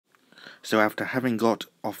So after having got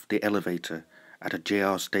off the elevator at a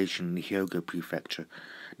JR station in the Hyogo Prefecture,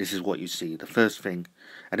 this is what you see. The first thing,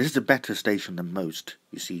 and this is a better station than most,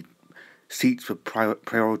 you see seats for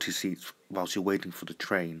priority seats whilst you're waiting for the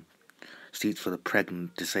train, seats for the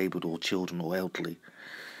pregnant, disabled or children or elderly.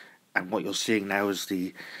 And what you're seeing now is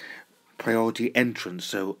the priority entrance,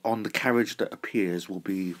 so on the carriage that appears will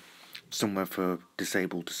be somewhere for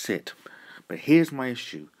disabled to sit. But here's my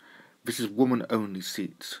issue. This is woman-only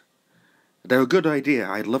seats. They're a good idea,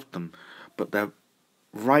 I love them, but they're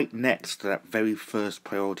right next to that very first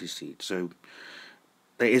priority seat. So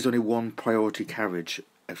there is only one priority carriage.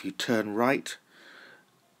 If you turn right,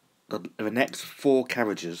 the next 4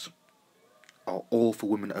 carriages are all for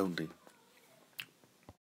women only.